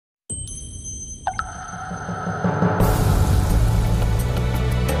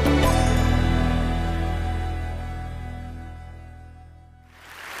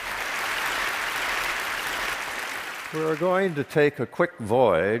We're going to take a quick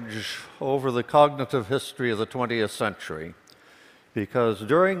voyage over the cognitive history of the 20th century, because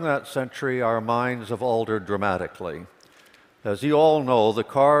during that century our minds have altered dramatically. As you all know, the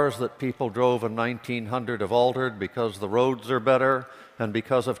cars that people drove in 1900 have altered because the roads are better and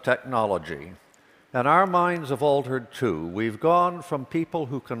because of technology. And our minds have altered too. We've gone from people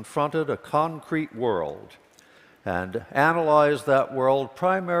who confronted a concrete world and analyzed that world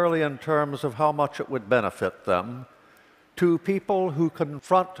primarily in terms of how much it would benefit them, to people who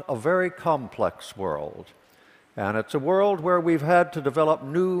confront a very complex world. And it's a world where we've had to develop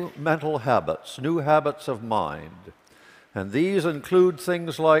new mental habits, new habits of mind. And these include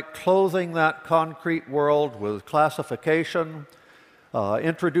things like clothing that concrete world with classification,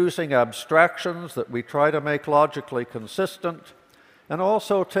 introducing abstractions that we try to make logically consistent, and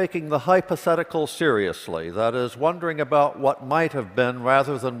also taking the hypothetical seriously, that is, wondering about what might have been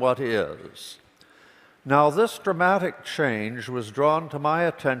rather than what is. Now, this dramatic change was drawn to my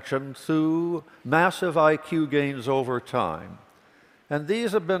attention through massive IQ gains over time. And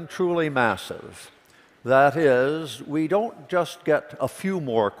these have been truly massive. That is, we don't just get a few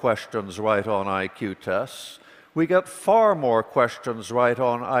more questions right on IQ tests. We get far more questions right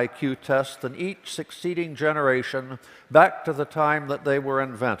on IQ tests than each succeeding generation back to the time that they were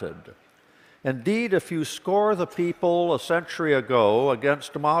invented. Indeed, if you score the people a century ago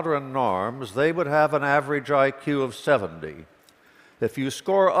against modern norms, they would have an average IQ of 70. If you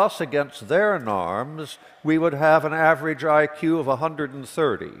score us against their norms, we would have an average IQ of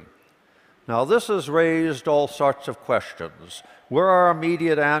 130. Now, this has raised all sorts of questions. Were our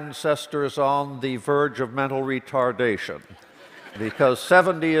immediate ancestors on the verge of mental retardation? Because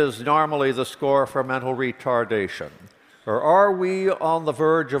 70 is normally the score for mental retardation. Or are we on the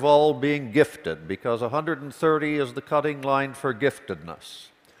verge of all being gifted, because 130 is the cutting line for giftedness?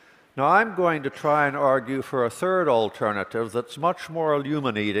 Now, I'm going to try and argue for a third alternative that's much more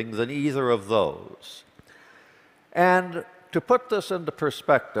illuminating than either of those. And to put this into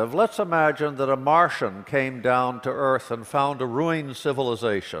perspective, let's imagine that a Martian came down to Earth and found a ruined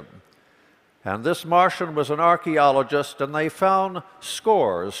civilization. And this Martian was an archaeologist, and they found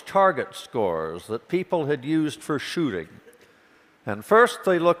scores, target scores, that people had used for shooting. And first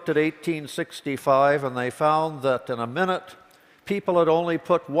they looked at 1865, and they found that in a minute, people had only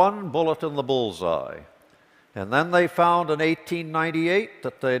put one bullet in the bullseye. And then they found in 1898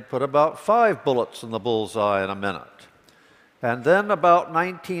 that they'd put about 5 bullets in the bullseye in a minute. And then about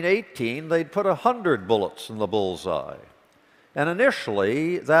 1918, they'd put 100 bullets in the bullseye. And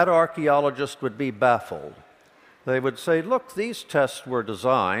initially, that archaeologist would be baffled. They would say, look, these tests were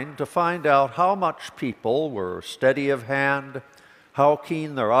designed to find out how much people were steady of hand, how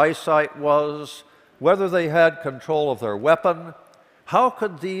keen their eyesight was, whether they had control of their weapon. How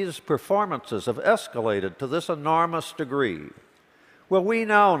could these performances have escalated to this enormous degree? Well, we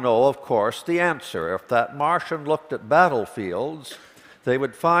now know, of course, the answer. If that Martian looked at battlefields, they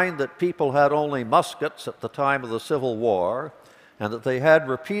would find that people had only muskets at the time of the Civil War, and that they had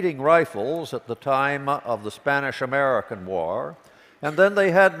repeating rifles at the time of the Spanish-American War, and then they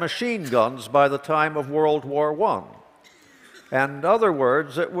had machine guns by the time of World War I. And in other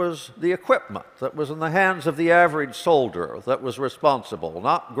words, it was the equipment that was in the hands of the average soldier that was responsible,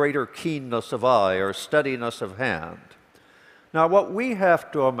 not greater keenness of eye or steadiness of hand. Now, what we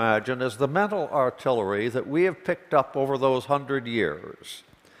have to imagine is the mental artillery that we have picked up over those 100 years.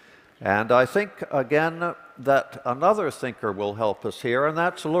 And I think, again, that another thinker will help us here, and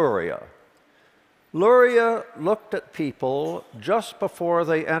that's Luria. Luria looked at people just before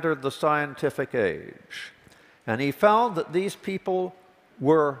they entered the scientific age, and he found that these people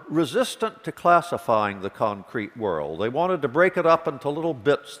were resistant to classifying the concrete world. They wanted to break it up into little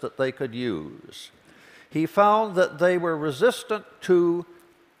bits that they could use. He found that they were resistant to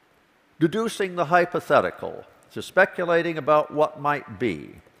deducing the hypothetical, to speculating about what might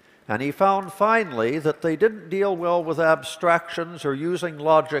be. And he found finally that they didn't deal well with abstractions or using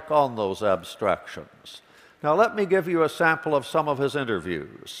logic on those abstractions. Now, let me give you a sample of some of his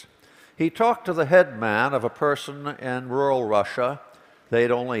interviews. He talked to the head man of a person in rural Russia.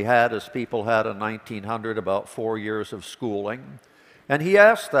 They'd only had, as people had in 1900, about 4 years of schooling. And he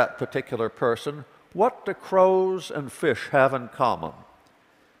asked that particular person, what do crows and fish have in common?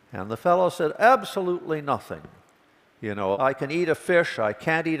 And the fellow said, absolutely nothing. You know, I can eat a fish, I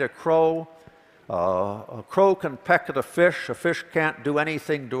can't eat a crow. A crow can peck at a fish can't do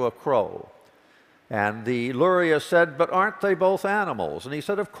anything to a crow. And the Luria said, but aren't they both animals? And he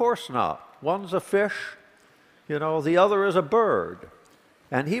said, of course not. One's a fish, you know, the other is a bird.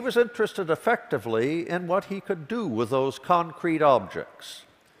 And he was interested effectively in what he could do with those concrete objects.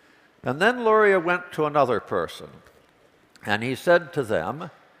 And then Luria went to another person. And he said to them,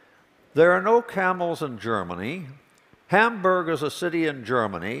 "There are no camels in Germany. Hamburg is a city in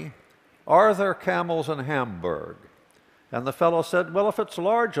Germany. Are there camels in Hamburg?" And the fellow said, "Well, if it's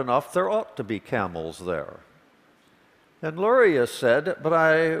large enough, there ought to be camels there." And Luria said,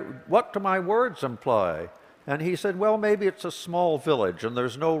 "But what do my words imply?" And he said, "Well, maybe it's a small village and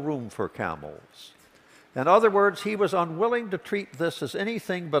there's no room for camels." In other words, he was unwilling to treat this as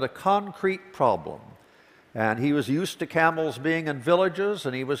anything but a concrete problem. And he was used to camels being in villages,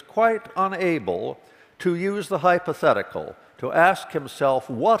 and he was quite unable to use the hypothetical, to ask himself,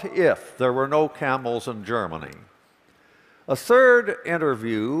 what if there were no camels in Germany? A third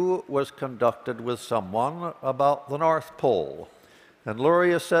interview was conducted with someone about the North Pole. And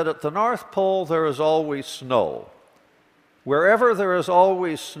Luria said, "At the North Pole there is always snow. Wherever there is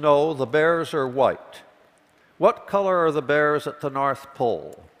always snow, the bears are white. What color are the bears at the North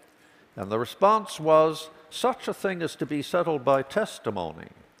Pole?" And the response was, "Such a thing is to be settled by testimony.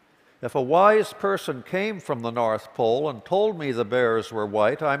 If a wise person came from the North Pole and told me the bears were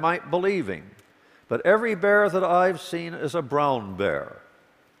white, I might believe him. But every bear that I've seen is a brown bear."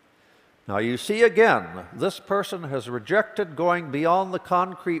 Now you see again, this person has rejected going beyond the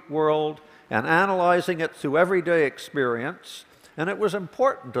concrete world and analyzing it through everyday experience, and it was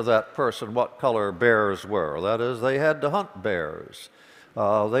important to that person what color bears were. That is, they had to hunt bears.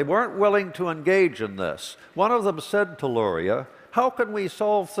 They weren't willing to engage in this. One of them said to Luria, "How can we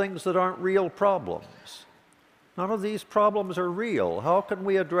solve things that aren't real problems? None of these problems are real. How can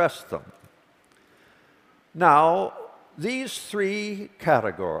we address them?" Now, these three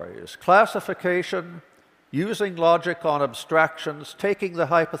categories, classification, using logic on abstractions, taking the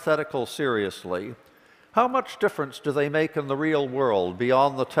hypothetical seriously, how much difference do they make in the real world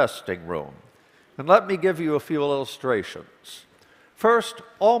beyond the testing room? And let me give you a few illustrations. First,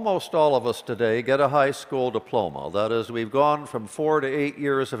 almost all of us today get a high school diploma. That is, we've gone from 4 to 8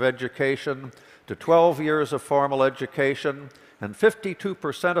 years of education to 12 years of formal education, and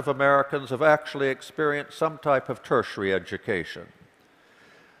 52% of Americans have actually experienced some type of tertiary education.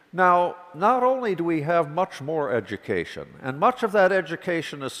 Now, not only do we have much more education, and much of that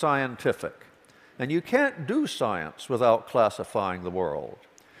education is scientific, and you can't do science without classifying the world.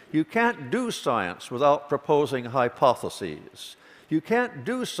 You can't do science without proposing hypotheses. You can't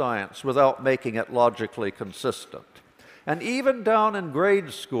do science without making it logically consistent. And even down in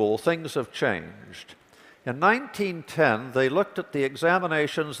grade school, things have changed. In 1910, they looked at the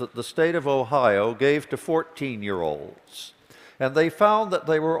examinations that the state of Ohio gave to 14-year-olds, and they found that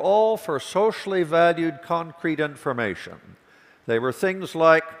they were all for socially valued concrete information. They were things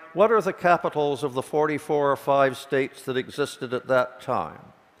like, what are the capitals of the 44 or 5 states that existed at that time?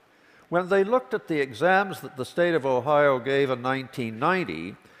 When they looked at the exams that the state of Ohio gave in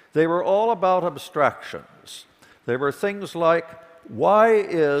 1990, they were all about abstractions. They were things like, why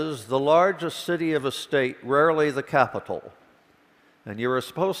is the largest city of a state rarely the capital? And you were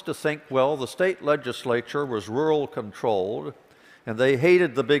supposed to think, well, the state legislature was rural controlled, and they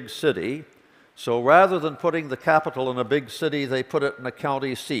hated the big city, so rather than putting the capital in a big city, they put it in a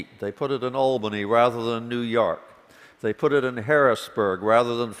county seat. They put it in Albany rather than New York. They put it in Harrisburg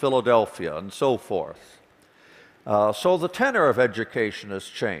rather than Philadelphia, and so forth. So the tenor of education has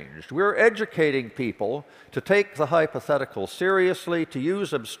changed. We're educating people to take the hypothetical seriously, to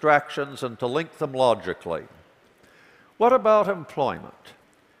use abstractions, and to link them logically. What about employment?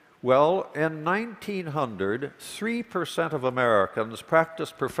 Well, in 1900, 3% of Americans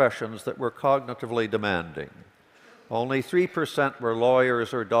practiced professions that were cognitively demanding. Only 3% were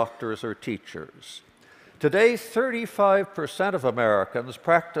lawyers or doctors or teachers. Today, 35% of Americans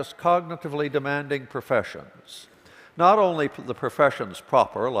practice cognitively demanding professions. Not only the professions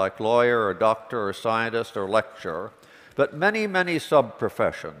proper, like lawyer or doctor or scientist or lecturer, but many, many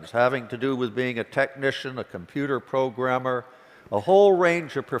sub-professions having to do with being a technician, a computer programmer, a whole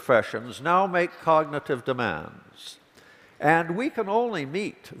range of professions now make cognitive demands. And we can only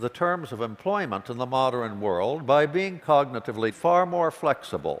meet the terms of employment in the modern world by being cognitively far more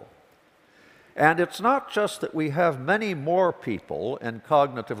flexible. And it's not just that we have many more people in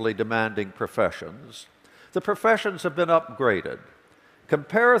cognitively demanding professions. The professions have been upgraded.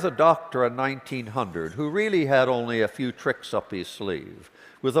 Compare the doctor in 1900, who really had only a few tricks up his sleeve,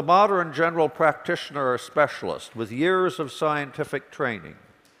 with a modern general practitioner or specialist with years of scientific training.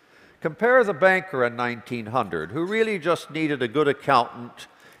 Compare the banker in 1900, who really just needed a good accountant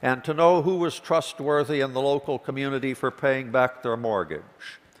and to know who was trustworthy in the local community for paying back their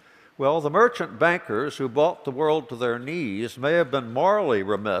mortgage. Well, the merchant bankers who brought the world to their knees may have been morally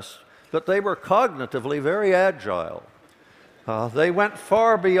remiss, but they were cognitively very agile. They went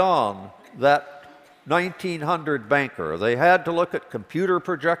far beyond that 1900 banker. They had to look at computer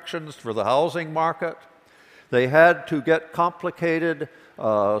projections for the housing market. They had to get complicated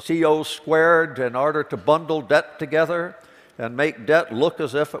CO squared in order to bundle debt together and make debt look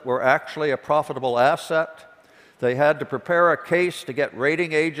as if it were actually a profitable asset. They had to prepare a case to get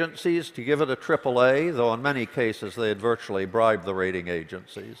rating agencies to give it a AAA, though in many cases they had virtually bribed the rating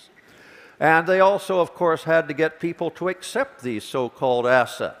agencies. And they also, of course, had to get people to accept these so-called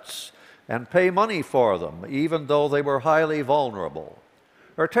assets and pay money for them, even though they were highly vulnerable.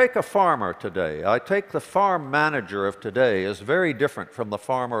 Or take a farmer today. I take the farm manager of today is very different from the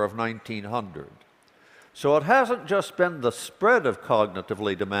farmer of 1900. So it hasn't just been the spread of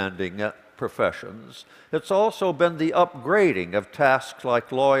cognitively demanding professions, it's also been the upgrading of tasks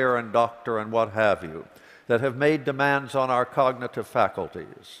like lawyer and doctor and what have you that have made demands on our cognitive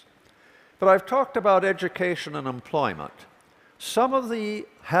faculties. But I've talked about education and employment. Some of the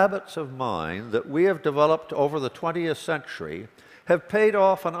habits of mind that we have developed over the 20th century have paid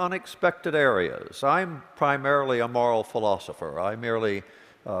off in unexpected areas. I'm primarily a moral philosopher. I merely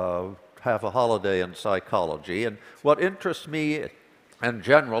have a holiday in psychology, and what interests me in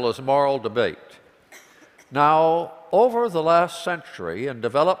general is moral debate. Now, over the last century, in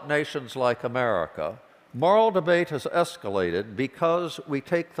developed nations like America, moral debate has escalated because we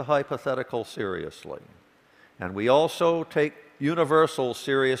take the hypothetical seriously. And we also take universals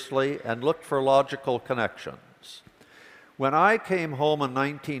seriously and look for logical connections. When I came home in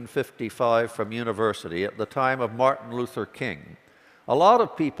 1955 from university at the time of Martin Luther King, a lot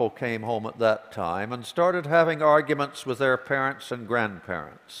of people came home at that time and started having arguments with their parents and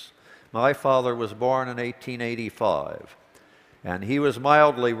grandparents. My father was born in 1885, and he was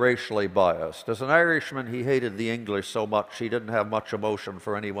mildly racially biased. As an Irishman, he hated the English so much he didn't have much emotion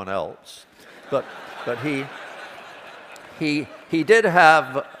for anyone else. But he did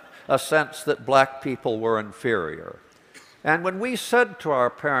have a sense that black people were inferior. And when we said to our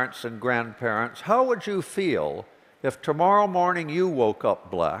parents and grandparents, "How would you feel if tomorrow morning you woke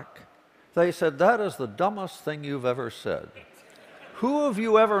up black?" they said, "That is the dumbest thing you've ever said." Who have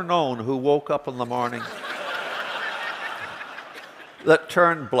you ever known who woke up in the morning that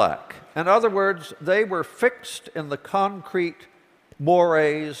turned black? In other words, they were fixed in the concrete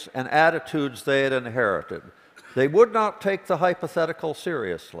mores and attitudes they had inherited. They would not take the hypothetical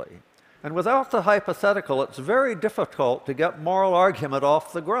seriously. And without the hypothetical, it's very difficult to get moral argument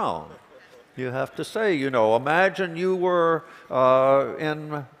off the ground. You have to say, you know, imagine you were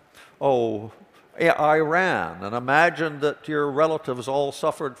in Iran, and imagine that your relatives all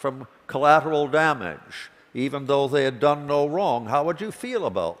suffered from collateral damage, even though they had done no wrong. How would you feel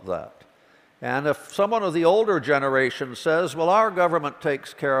about that? And if someone of the older generation says, well, our government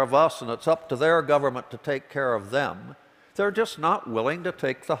takes care of us, and it's up to their government to take care of them, they're just not willing to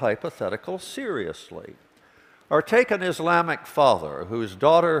take the hypothetical seriously. Or take an Islamic father whose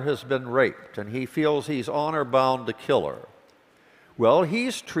daughter has been raped and he feels he's honor-bound to kill her. Well,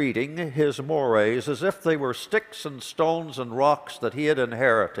 he's treating his mores as if they were sticks and stones and rocks that he had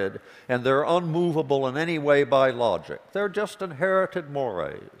inherited, and they're unmovable in any way by logic. They're just inherited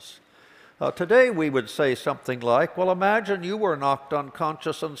mores. Today we would say something like, well, imagine you were knocked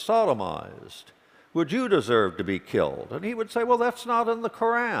unconscious and sodomized. Would you deserve to be killed? And he would say, well, that's not in the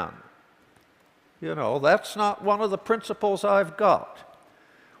Quran. You know, that's not one of the principles I've got.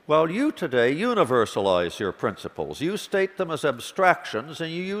 Well, you today universalize your principles. You state them as abstractions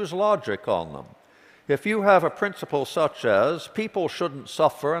and you use logic on them. If you have a principle such as people shouldn't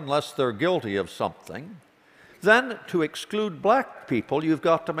suffer unless they're guilty of something, then to exclude black people, you've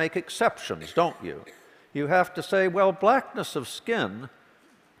got to make exceptions, don't you? You have to say, well, blackness of skin,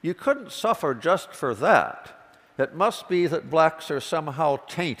 you couldn't suffer just for that. It must be that blacks are somehow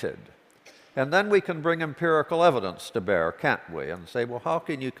tainted. And then we can bring empirical evidence to bear, can't we? And say, well, how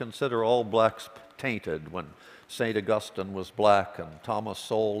can you consider all blacks tainted when St. Augustine was black and Thomas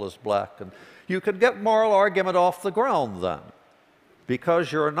Sowell is black? And you can get moral argument off the ground then,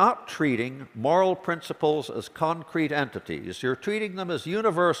 because you're not treating moral principles as concrete entities. You're treating them as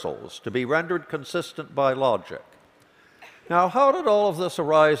universals to be rendered consistent by logic. Now, how did all of this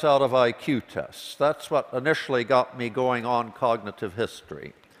arise out of IQ tests? That's what initially got me going on cognitive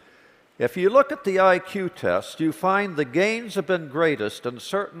history. If you look at the IQ test, you find the gains have been greatest in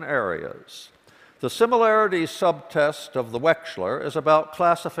certain areas. The similarities subtest of the Wechsler is about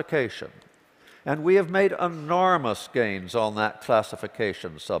classification, and we have made enormous gains on that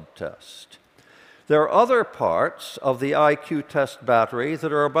classification subtest. There are other parts of the IQ test battery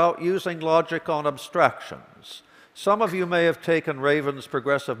that are about using logic on abstractions. Some of you may have taken Raven's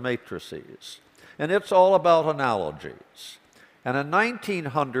progressive matrices, and it's all about analogies. And in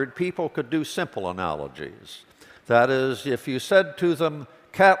 1900, people could do simple analogies. That is, if you said to them,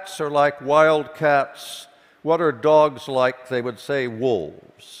 cats are like wild cats, what are dogs like? They would say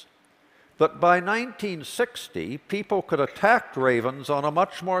wolves. But by 1960, people could attack ravens on a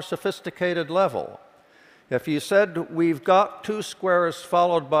much more sophisticated level. If you said, we've got two squares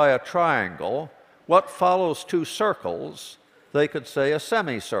followed by a triangle, what follows two circles? They could say a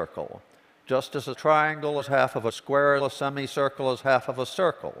semicircle. Just as a triangle is half of a square, a semicircle is half of a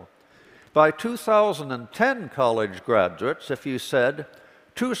circle. By 2010, college graduates, if you said,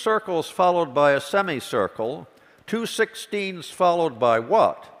 two circles followed by a semicircle, two 16s followed by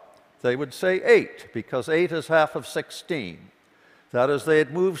what? They would say 8, because 8 is half of 16. That is, they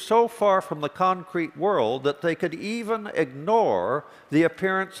had moved so far from the concrete world that they could even ignore the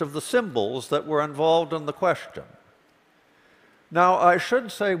appearance of the symbols that were involved in the question. Now, I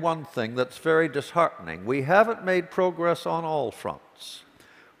should say one thing that's very disheartening. We haven't made progress on all fronts.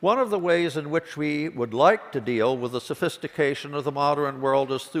 One of the ways in which we would like to deal with the sophistication of the modern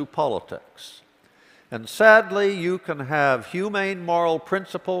world is through politics. And sadly, you can have humane moral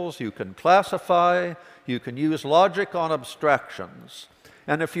principles, you can classify, you can use logic on abstractions.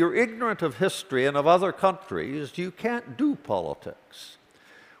 And if you're ignorant of history and of other countries, you can't do politics.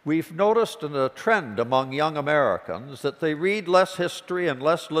 We've noticed a trend among young Americans that they read less history and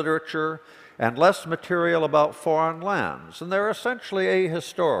less literature and less material about foreign lands, and they're essentially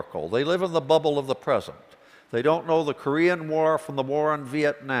ahistorical. They live in the bubble of the present. They don't know the Korean War from the war in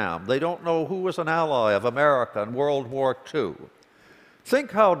Vietnam. They don't know who was an ally of America in World War II.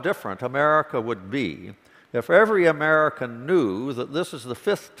 Think how different America would be if every American knew that this is the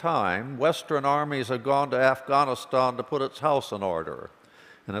 5th time Western armies have gone to Afghanistan to put its house in order.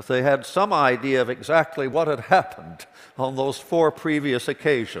 And if they had some idea of exactly what had happened on those 4 previous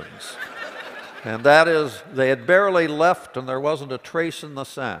occasions. And that is, they had barely left and there wasn't a trace in the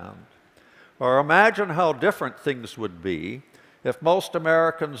sand. Or imagine how different things would be if most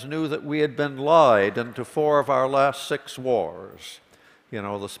Americans knew that we had been lied into 4 of our last 6 wars. You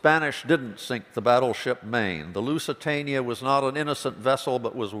know, the Spanish didn't sink the battleship Maine. The Lusitania was not an innocent vessel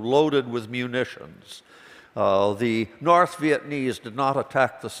but was loaded with munitions. The North Vietnamese did not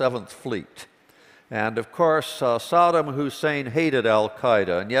attack the 7th Fleet. And of course, Saddam Hussein hated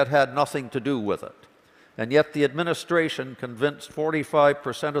al-Qaeda and yet had nothing to do with it. And yet the administration convinced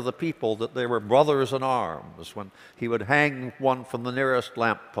 45% of the people that they were brothers in arms when he would hang one from the nearest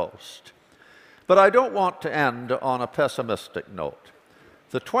lamppost. But I don't want to end on a pessimistic note.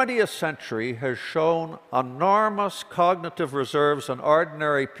 The 20th century has shown enormous cognitive reserves in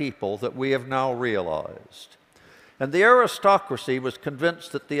ordinary people that we have now realized. And the aristocracy was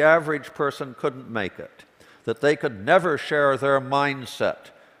convinced that the average person couldn't make it, that they could never share their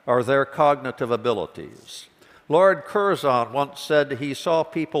mindset or their cognitive abilities. Lord Curzon once said he saw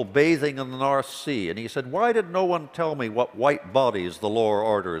people bathing in the North Sea, and he said, "Why did no one tell me what white bodies the lower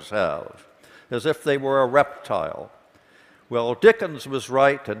orders have?" As if they were a reptile. Well, Dickens was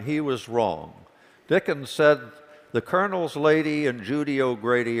right and he was wrong. Dickens said, "The Colonel's lady and Judy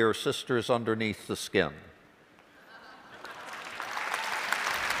O'Grady are sisters underneath the skin."